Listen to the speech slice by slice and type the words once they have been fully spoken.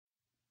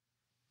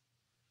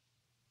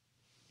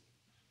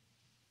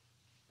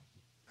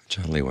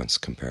John Lee once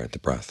compared the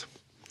breath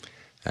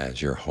as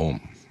your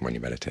home when you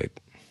meditate.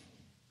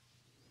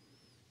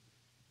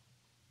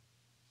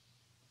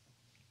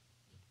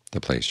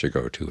 The place you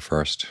go to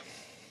first.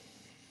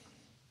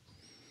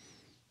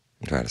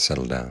 And try to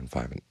settle down,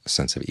 find a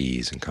sense of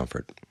ease and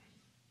comfort.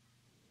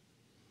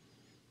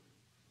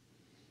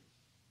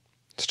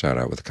 Start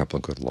out with a couple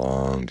of good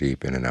long,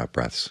 deep in and out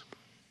breaths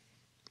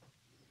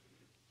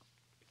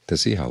to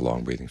see how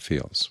long breathing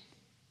feels.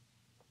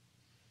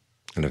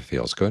 And if it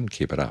feels good,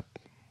 keep it up.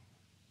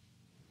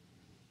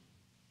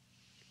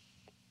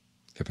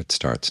 If it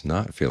starts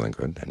not feeling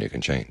good, then you can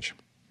change.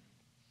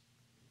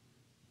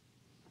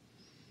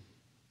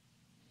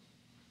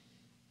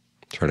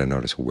 Try to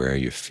notice where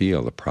you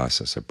feel the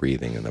process of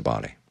breathing in the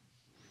body.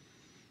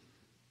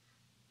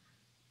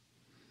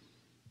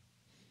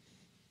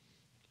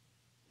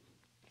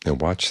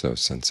 And watch those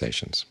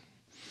sensations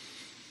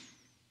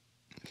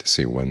to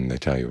see when they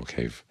tell you,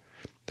 okay,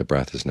 the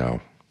breath has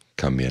now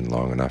come in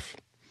long enough,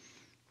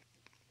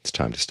 it's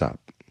time to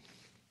stop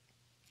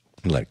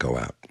and let it go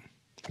out.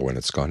 Or when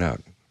it's gone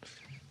out,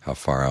 how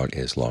far out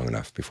is long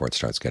enough before it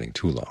starts getting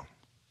too long.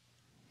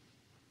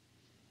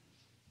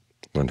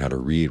 Learn how to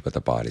read what the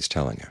body's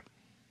telling you,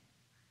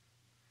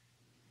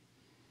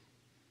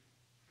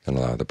 and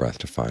allow the breath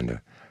to find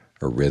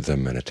a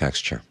rhythm and a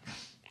texture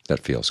that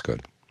feels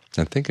good.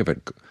 And think of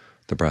it,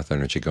 the breath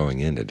energy going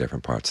into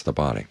different parts of the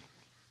body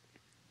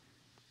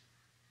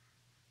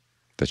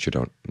that you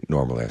don't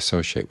normally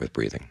associate with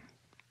breathing.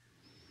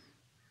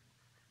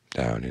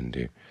 Down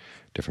into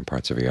different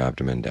parts of your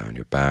abdomen, down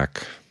your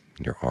back,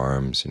 in your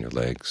arms, in your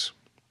legs,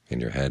 in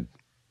your head.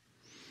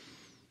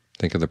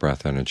 Think of the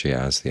breath energy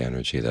as the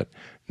energy that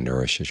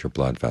nourishes your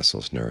blood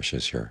vessels,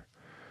 nourishes your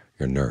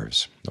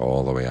nerves,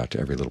 all the way out to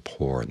every little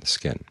pore in the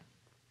skin.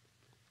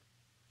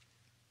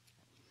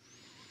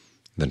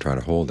 Then try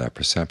to hold that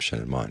perception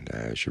in mind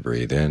as you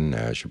breathe in,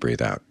 as you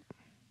breathe out.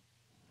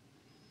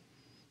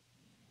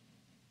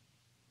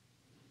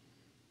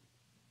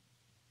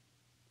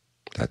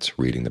 That's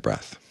reading the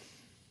breath,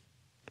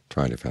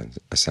 trying to find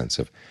a sense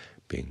of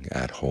being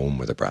at home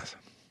with the breath.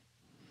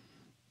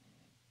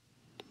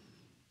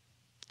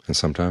 And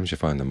sometimes you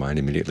find the mind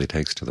immediately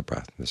takes to the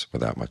breath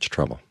without much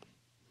trouble.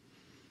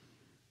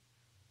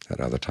 At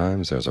other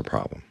times there's a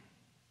problem.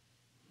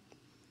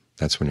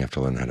 That's when you have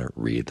to learn how to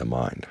read the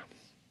mind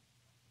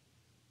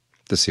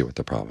to see what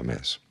the problem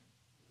is.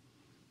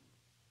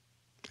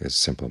 Is it a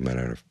simple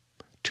matter of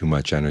too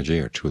much energy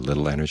or too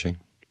little energy?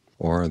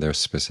 Or are there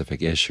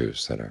specific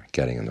issues that are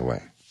getting in the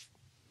way?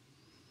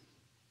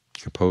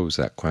 You pose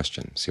that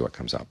question, see what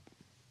comes up.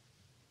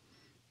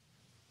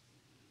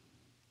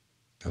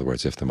 In other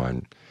words, if the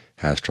mind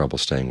has trouble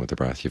staying with the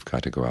breath, you've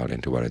got to go out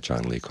into what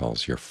John Lee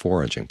calls your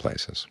foraging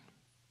places.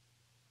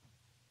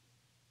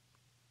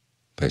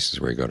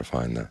 Places where you go to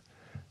find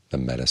the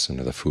medicine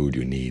or the food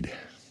you need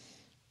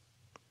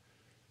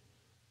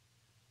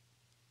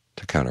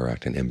to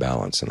counteract an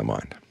imbalance in the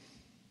mind.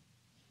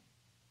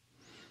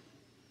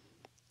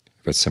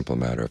 If it's a simple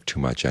matter of too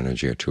much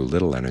energy or too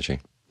little energy,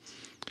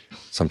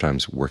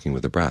 sometimes working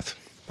with the breath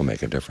will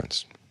make a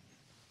difference.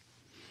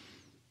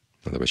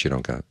 In other words, you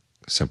don't go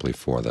simply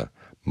for the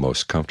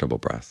most comfortable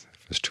breath.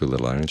 If there's too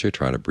little energy,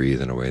 try to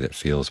breathe in a way that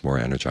feels more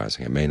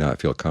energizing. It may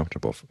not feel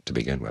comfortable to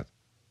begin with.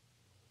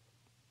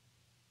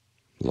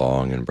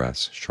 Long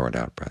in-breaths, short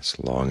out-breaths,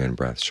 long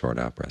in-breaths, short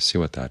out-breaths. See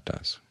what that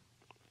does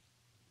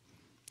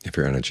if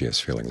your energy is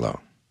feeling low.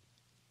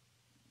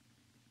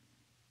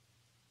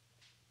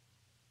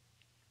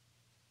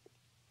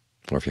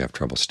 Or if you have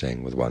trouble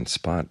staying with one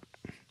spot,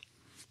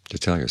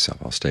 just tell yourself,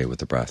 I'll stay with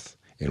the breath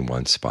in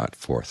one spot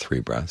for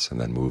 3 breaths,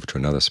 and then move to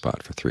another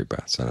spot for 3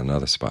 breaths, and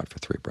another spot for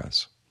 3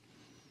 breaths.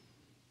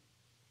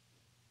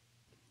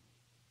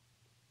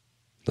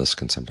 This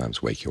can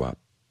sometimes wake you up.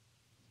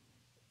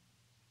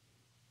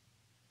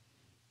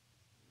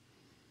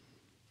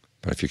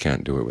 But if you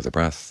can't do it with the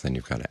breath, then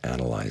you've got to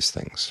analyze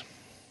things.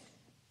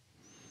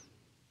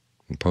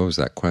 And pose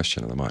that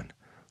question in the mind.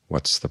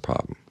 What's the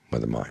problem with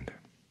the mind?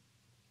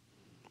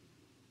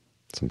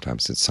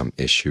 Sometimes it's some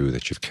issue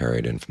that you've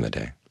carried in from the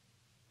day.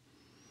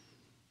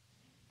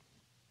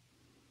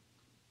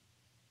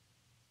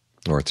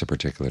 Or it's a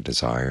particular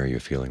desire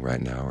you're feeling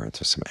right now, or it's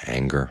just some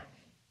anger,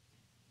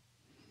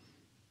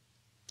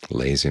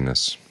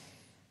 laziness,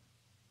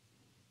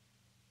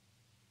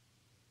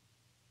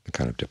 the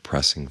kind of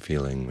depressing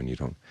feeling when you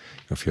don't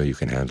feel you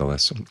can handle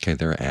this. Okay,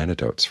 there are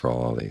antidotes for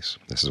all of these.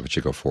 This is what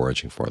you go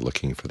foraging for,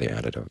 looking for the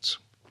antidotes.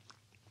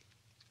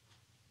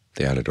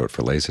 The antidote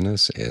for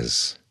laziness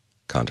is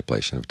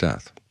contemplation of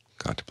death,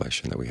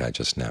 contemplation that we had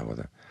just now.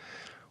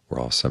 We're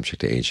all subject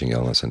to aging,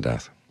 illness, and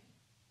death.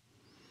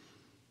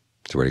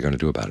 So what are you going to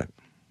do about it?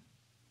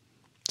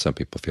 Some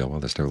people feel, well,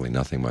 there's really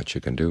nothing much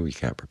you can do. You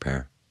can't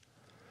prepare.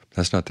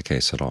 That's not the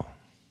case at all.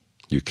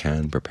 You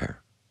can prepare.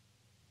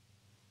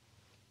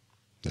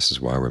 This is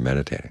why we're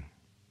meditating.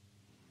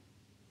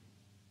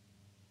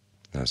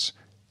 As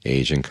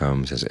aging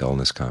comes, as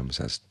illness comes,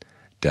 as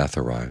death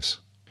arrives,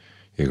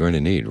 you're going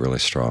to need really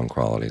strong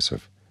qualities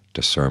of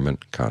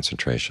discernment,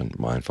 concentration,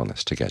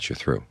 mindfulness to get you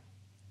through.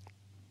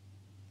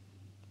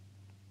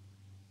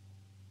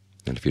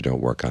 And if you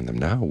don't work on them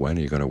now, when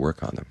are you going to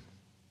work on them?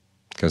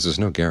 Because there's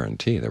no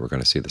guarantee that we're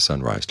going to see the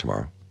sunrise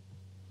tomorrow.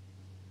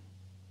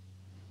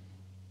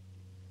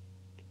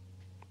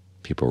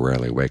 People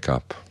rarely wake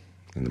up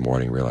in the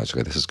morning and realize,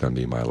 okay, this is going to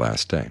be my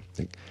last day.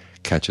 It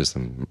catches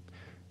them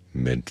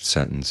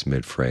mid-sentence,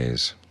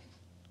 mid-phrase,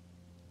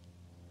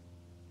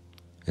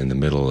 in the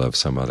middle of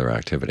some other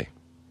activity.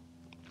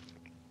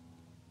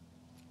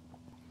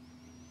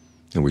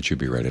 And would you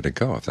be ready to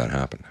go if that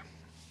happened?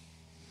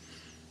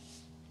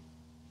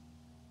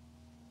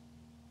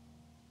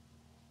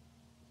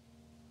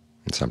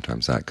 And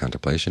sometimes that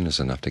contemplation is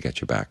enough to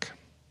get you back,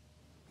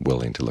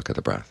 willing to look at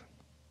the breath.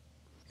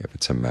 If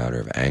it's a matter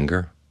of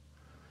anger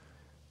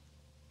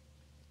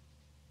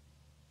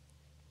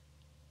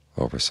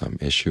over some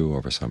issue,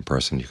 over some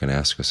person, you can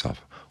ask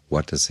yourself,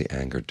 what does the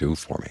anger do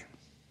for me?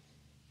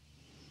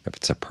 If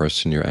it's a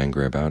person you're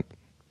angry about,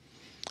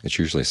 it's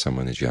usually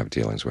someone that you have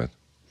dealings with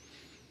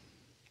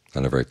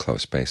on a very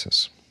close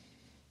basis.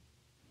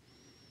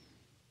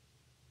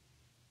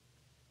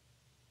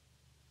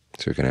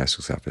 So you can ask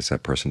yourself, has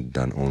that person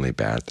done only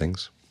bad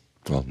things?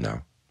 Well,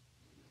 no.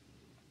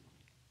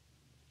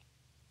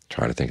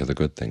 Try to think of the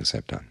good things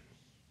they've done.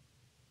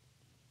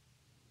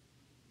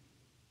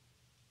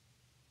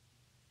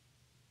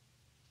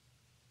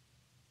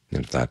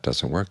 And if that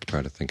doesn't work,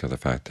 try to think of the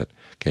fact that,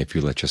 okay, if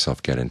you let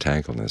yourself get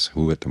entangled in this,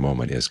 who at the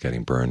moment is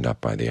getting burned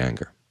up by the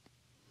anger?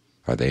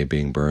 Are they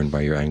being burned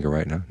by your anger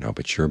right now? No,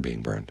 but you're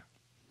being burned.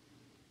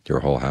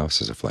 Your whole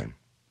house is aflame.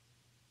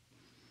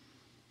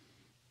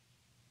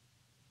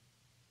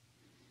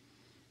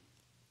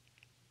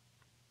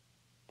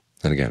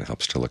 And again, it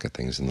helps to look at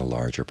things in the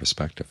larger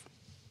perspective.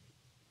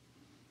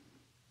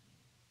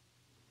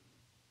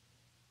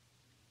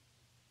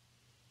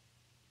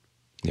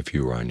 If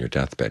you were on your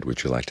deathbed,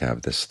 would you like to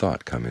have this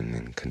thought come in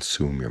and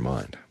consume your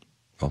mind?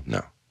 Well,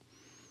 no.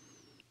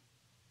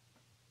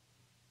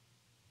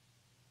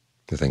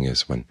 The thing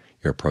is, when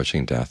you're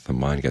approaching death, the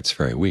mind gets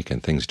very weak,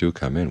 and things do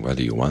come in,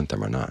 whether you want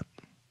them or not.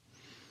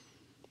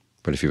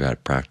 But if you've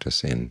had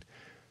practice in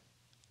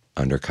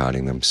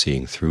undercutting them,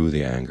 seeing through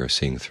the anger,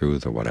 seeing through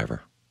the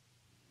whatever,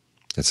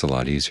 it's a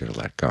lot easier to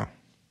let go.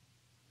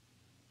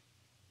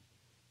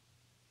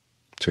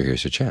 So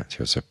here's your chance.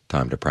 Here's a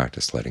time to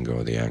practice letting go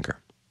of the anger.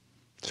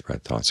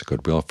 Spread thoughts of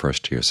goodwill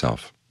first to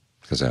yourself,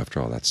 because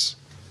after all, that's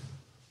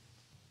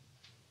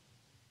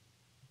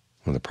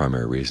one of the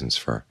primary reasons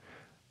for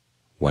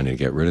wanting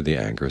to get rid of the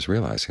anger, is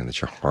realizing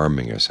that you're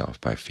harming yourself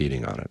by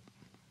feeding on it.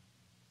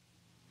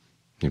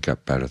 You've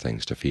got better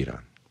things to feed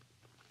on.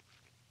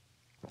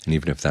 And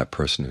even if that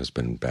person who's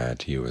been bad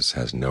to you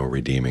has no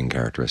redeeming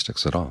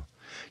characteristics at all,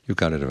 you've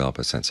got to develop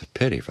a sense of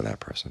pity for that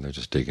person. They're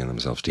just digging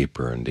themselves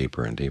deeper and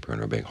deeper and deeper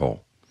into a big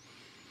hole.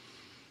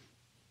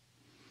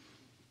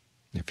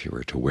 If you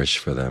were to wish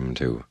for them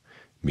to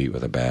meet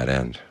with a bad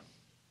end,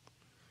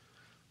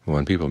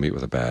 when people meet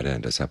with a bad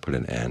end, does that put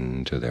an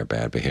end to their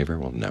bad behavior?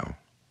 Well, no.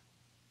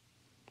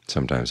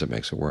 Sometimes it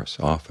makes it worse.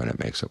 Often it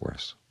makes it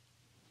worse.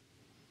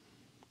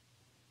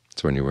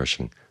 So when you're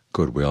wishing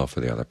goodwill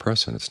for the other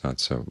person, it's not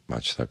so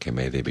much that, okay,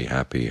 may they be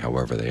happy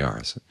however they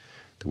are.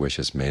 The wish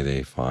is, may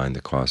they find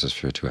the causes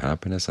for true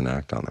happiness and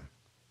act on them.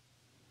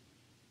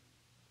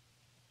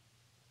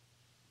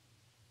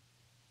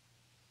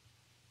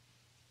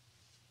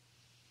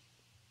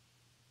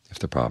 If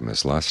the problem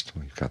is lust,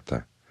 well, you've got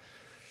the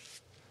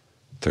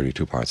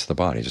 32 parts of the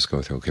body. Just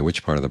go through, okay,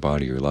 which part of the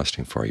body are you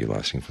lusting for? Are you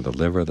lusting for the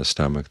liver, the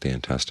stomach, the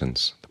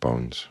intestines, the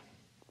bones?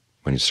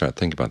 When you start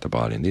thinking about the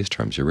body in these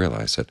terms, you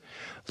realize that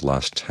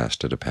lust has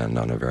to depend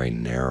on a very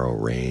narrow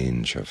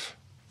range of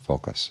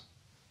focus.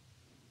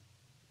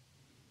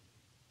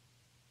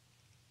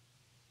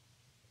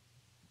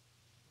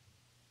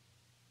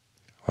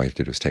 All you have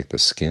to do is take the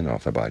skin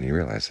off the body, and you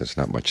realize there's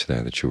not much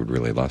there that you would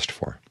really lust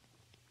for.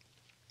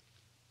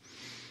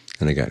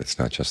 And again, it's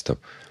not just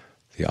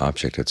the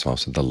object, it's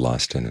also the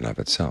lust in and of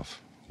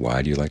itself.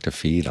 Why do you like to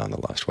feed on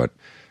the lust? What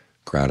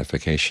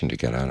gratification to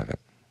get out of it?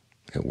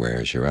 It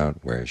wears you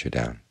out, wears you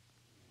down.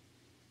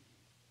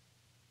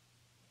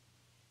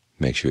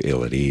 Makes you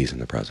ill at ease in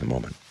the present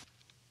moment.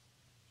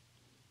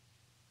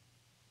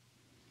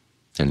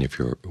 And if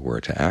you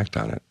were to act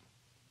on it,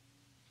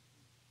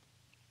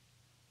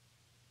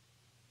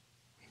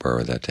 where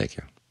would that take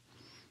you?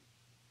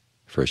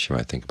 First you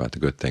might think about the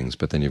good things,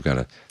 but then you've got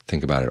to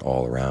think about it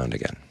all around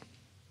again.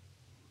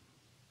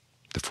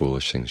 The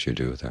foolish things you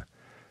do,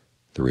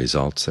 the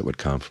results that would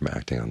come from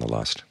acting on the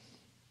lust,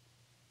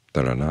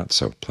 that are not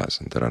so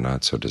pleasant, that are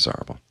not so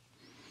desirable.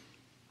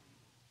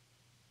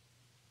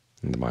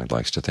 And the mind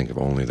likes to think of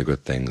only the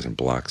good things and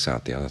blocks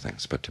out the other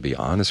things. But to be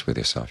honest with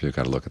yourself, you've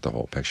got to look at the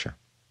whole picture.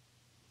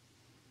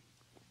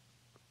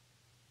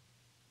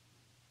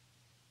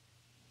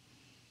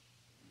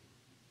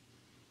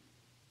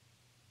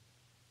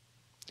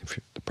 If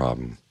the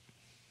problem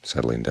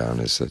settling down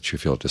is that you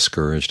feel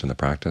discouraged in the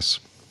practice,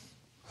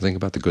 think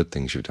about the good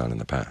things you've done in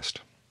the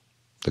past,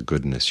 the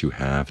goodness you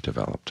have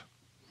developed,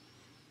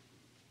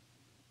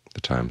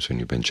 the times when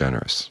you've been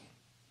generous,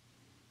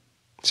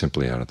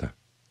 simply out of the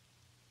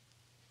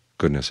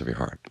goodness of your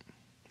heart,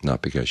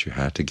 not because you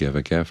had to give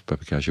a gift, but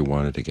because you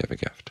wanted to give a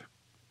gift.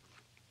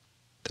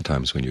 The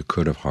times when you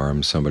could have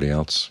harmed somebody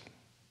else,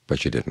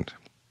 but you didn't,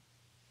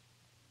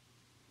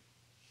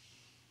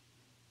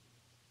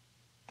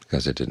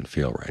 because it didn't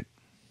feel right.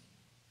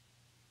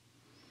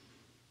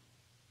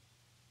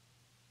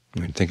 I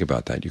mean, think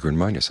about that. You can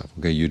remind yourself,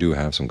 okay, you do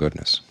have some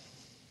goodness.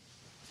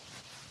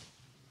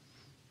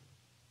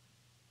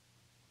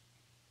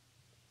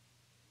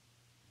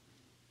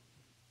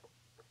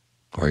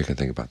 Or you can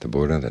think about the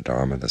Buddha, the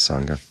Dharma, the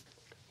Sangha.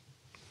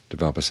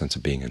 Develop a sense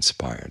of being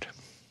inspired.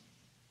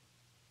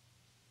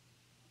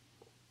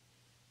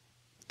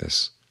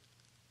 This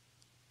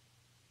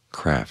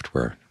craft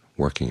we're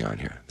working on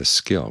here, the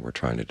skill we're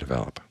trying to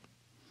develop.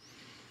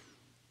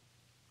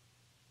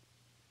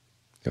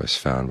 It was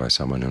found by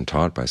someone and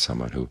taught by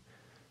someone who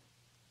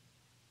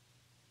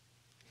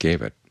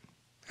gave it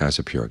as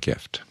a pure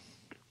gift.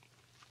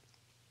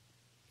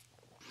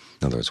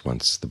 In other words,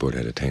 once the Buddha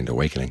had attained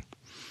awakening,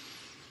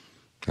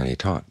 and he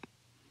taught,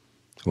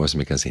 it wasn't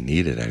because he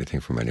needed anything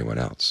from anyone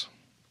else.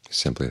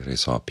 Simply that he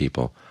saw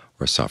people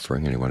were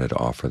suffering, and he wanted to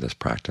offer this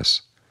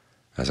practice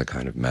as a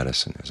kind of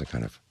medicine, as a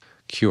kind of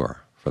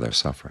cure for their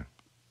suffering.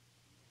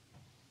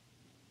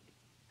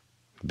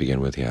 To begin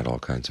with, he had all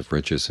kinds of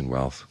riches and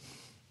wealth.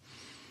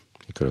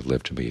 He could have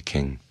lived to be a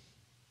king,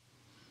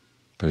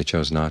 but he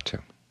chose not to.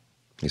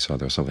 He saw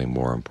there was something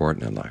more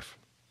important in life.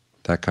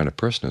 That kind of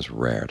person is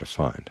rare to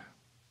find.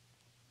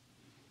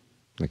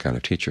 The kind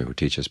of teacher who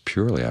teaches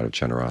purely out of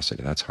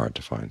generosity, that's hard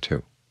to find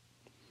too.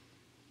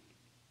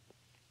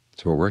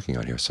 So what we're working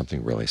on here is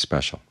something really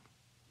special.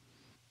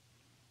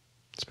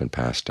 It's been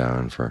passed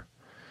down for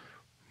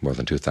more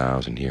than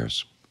 2,000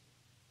 years,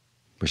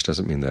 which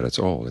doesn't mean that it's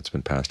old. It's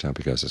been passed down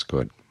because it's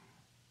good.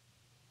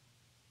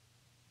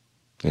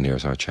 And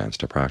here's our chance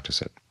to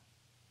practice it.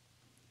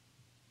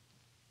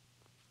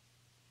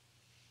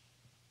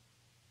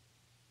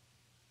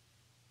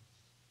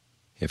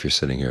 If you're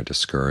sitting here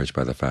discouraged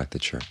by the fact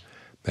that your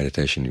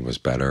meditation was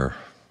better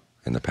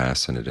in the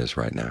past than it is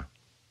right now,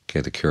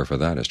 okay, the cure for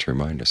that is to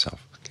remind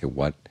yourself, okay,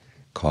 what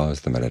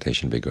caused the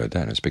meditation to be good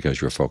then? It's because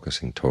you were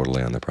focusing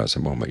totally on the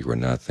present moment. You were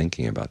not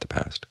thinking about the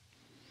past.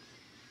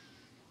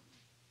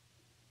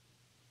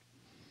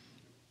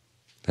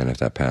 And if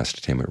that past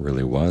attainment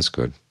really was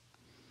good,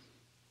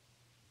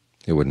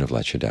 it wouldn't have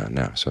let you down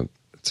now. So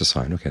it's a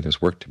sign, okay,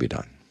 there's work to be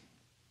done.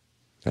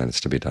 And it's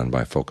to be done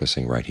by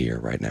focusing right here,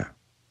 right now.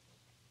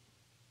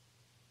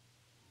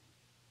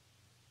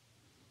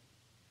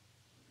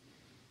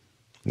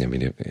 I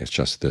mean, if it's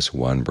just this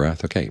one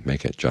breath, okay,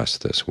 make it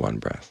just this one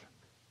breath.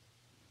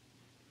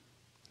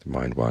 The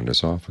mind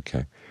wanders off,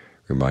 okay.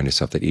 Remind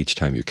yourself that each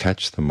time you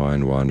catch the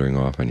mind wandering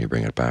off and you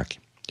bring it back,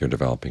 you're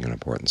developing an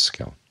important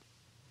skill.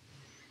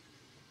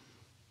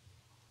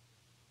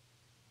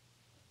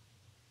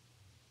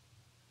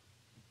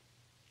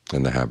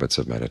 And the habits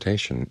of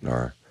meditation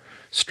are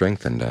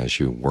strengthened as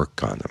you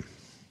work on them,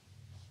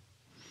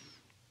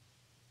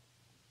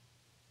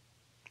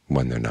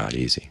 when they're not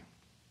easy.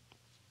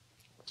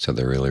 So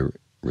there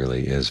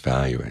really is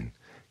value in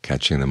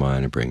catching the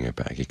mind and bringing it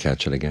back. You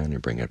catch it again, you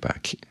bring it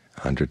back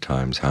 100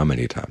 times, how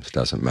many times, it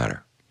doesn't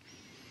matter.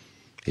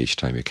 Each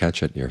time you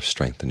catch it, you're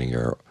strengthening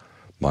your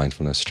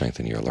mindfulness,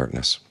 strengthening your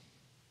alertness.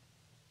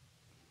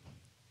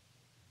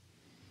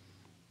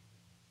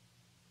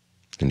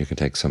 And you can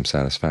take some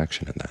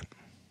satisfaction in that.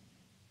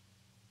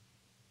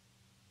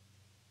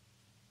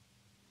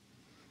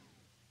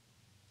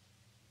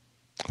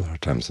 A lot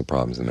of times the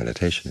problems in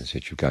meditation is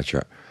that you've got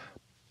a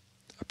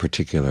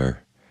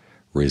particular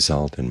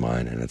result in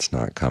mind and it's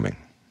not coming.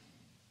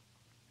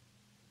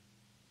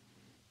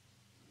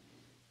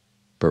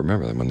 But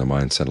remember that when the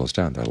mind settles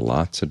down, there are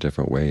lots of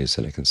different ways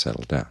that it can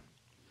settle down.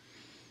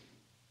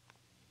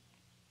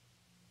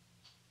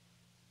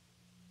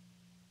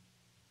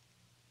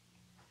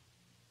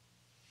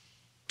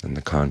 And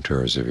the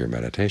contours of your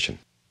meditation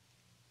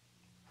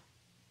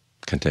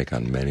can take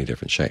on many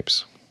different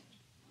shapes.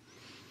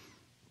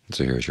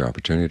 So here's your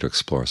opportunity to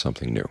explore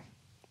something new.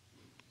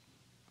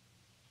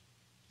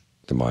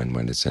 The mind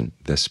when it's in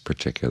this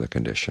particular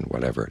condition,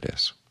 whatever it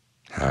is,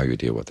 how you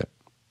deal with it,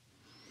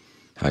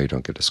 how you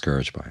don't get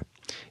discouraged by it.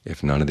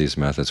 If none of these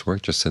methods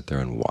work, just sit there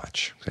and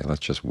watch. Okay, let's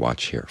just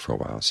watch here for a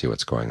while and see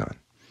what's going on.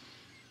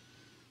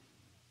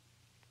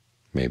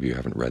 Maybe you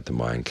haven't read the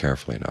mind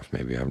carefully enough.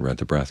 Maybe you haven't read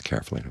the breath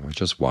carefully enough.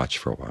 Just watch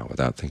for a while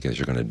without thinking that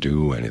you're going to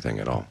do anything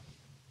at all.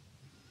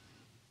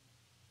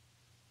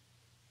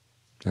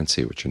 And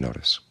see what you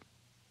notice.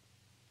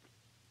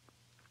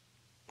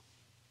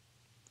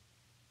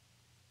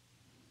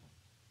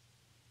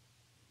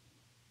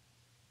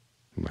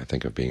 I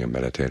think of being a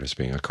meditator as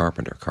being a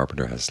carpenter. A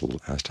carpenter has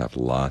to have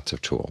lots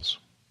of tools.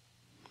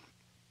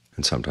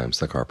 And sometimes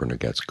the carpenter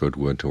gets good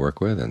wood to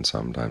work with, and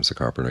sometimes the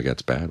carpenter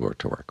gets bad wood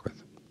to work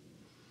with.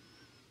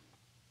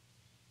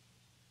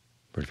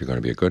 But if you're going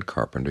to be a good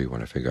carpenter, you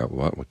want to figure out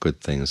what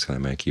good things can I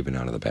make even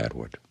out of the bad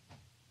wood,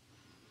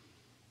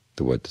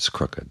 the wood that's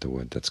crooked, the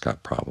wood that's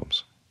got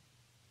problems.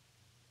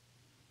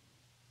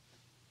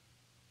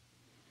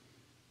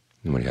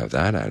 And when you have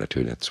that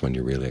attitude, it's when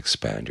you really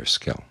expand your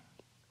skill.